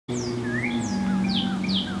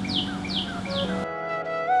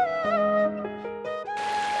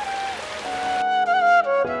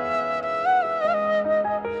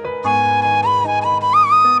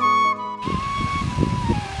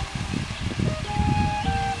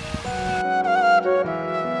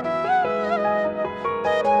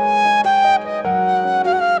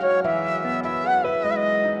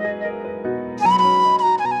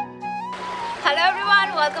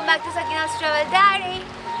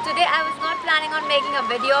I was not planning on making a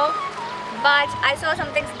video, but I saw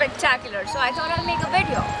something spectacular, so I thought I'll make a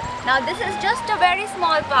video. Now this is just a very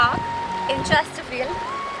small park in Chesterfield,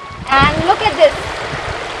 and look at this.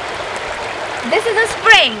 This is a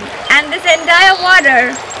spring, and this entire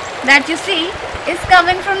water that you see is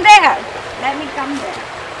coming from there. Let me come there.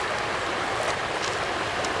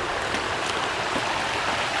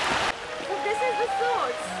 So this is the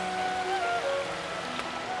source.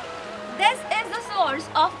 This is the source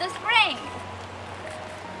of the spring.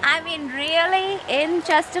 I mean, really, in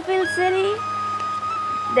Chesterfield City,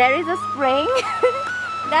 there is a spring?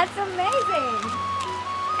 That's amazing.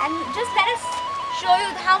 And just let us show you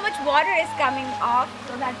how much water is coming off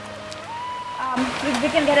so that we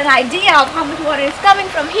can get an idea of how much water is coming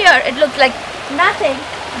from here. It looks like nothing,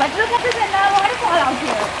 but look at this entire waterfall out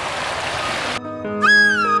here.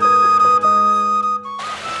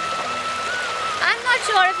 I'm not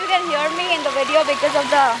sure if you can hear me in the video because of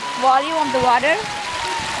the volume of the water,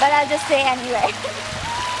 but I'll just say anyway.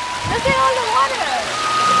 Look at all the water.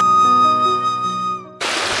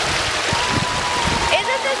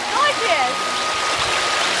 Isn't this gorgeous?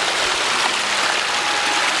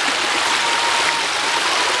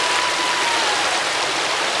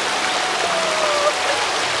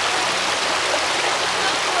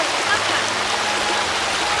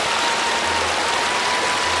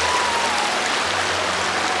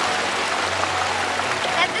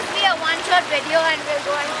 Video, and we'll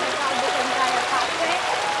go and check out this entire pathway.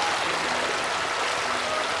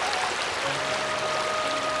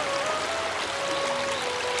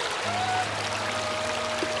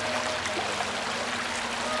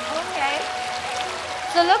 Okay,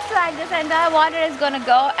 so looks like this entire water is gonna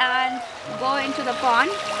go into the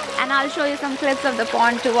pond, and I'll show you some clips of the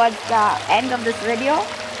pond towards the end of this video.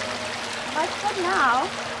 But for now,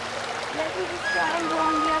 let me just try and go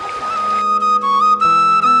on the other side.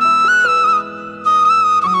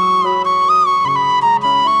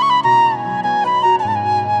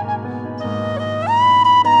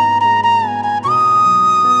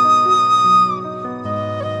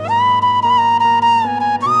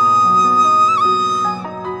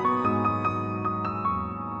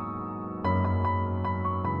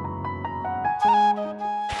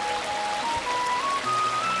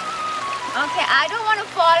 Okay, I don't want to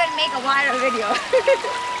fall and make a viral video.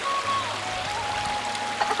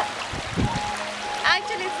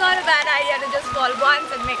 Actually, it's not a bad idea to just fall once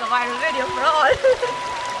and make a viral video for all.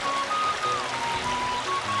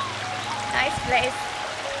 Nice place.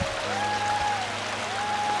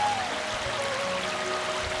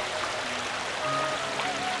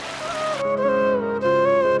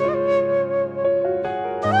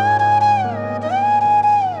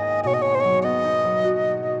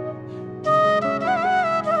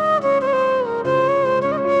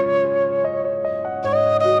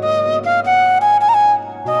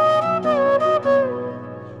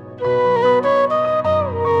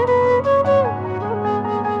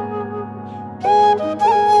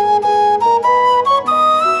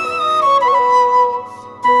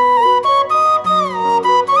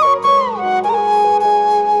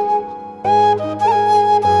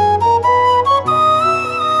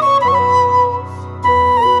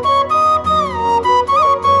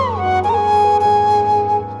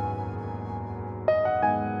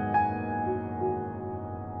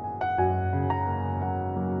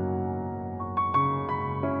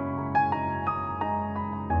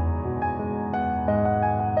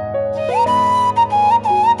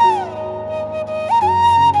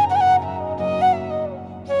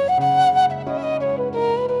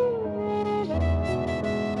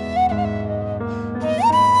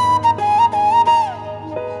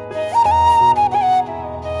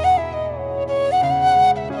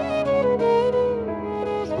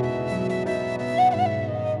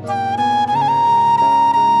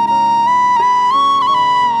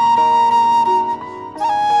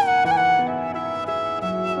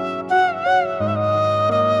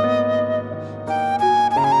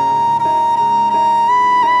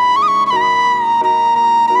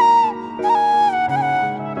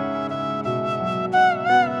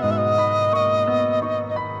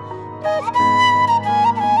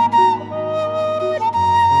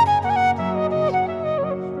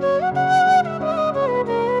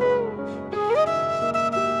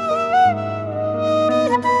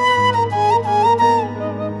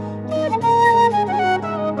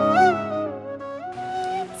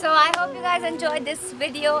 Enjoyed this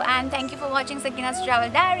video, and thank you for watching Sakina's Travel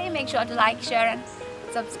Diary. Make sure to like, share and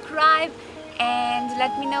subscribe, and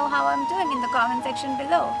let me know how I'm doing in the comment section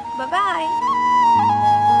below. Bye bye.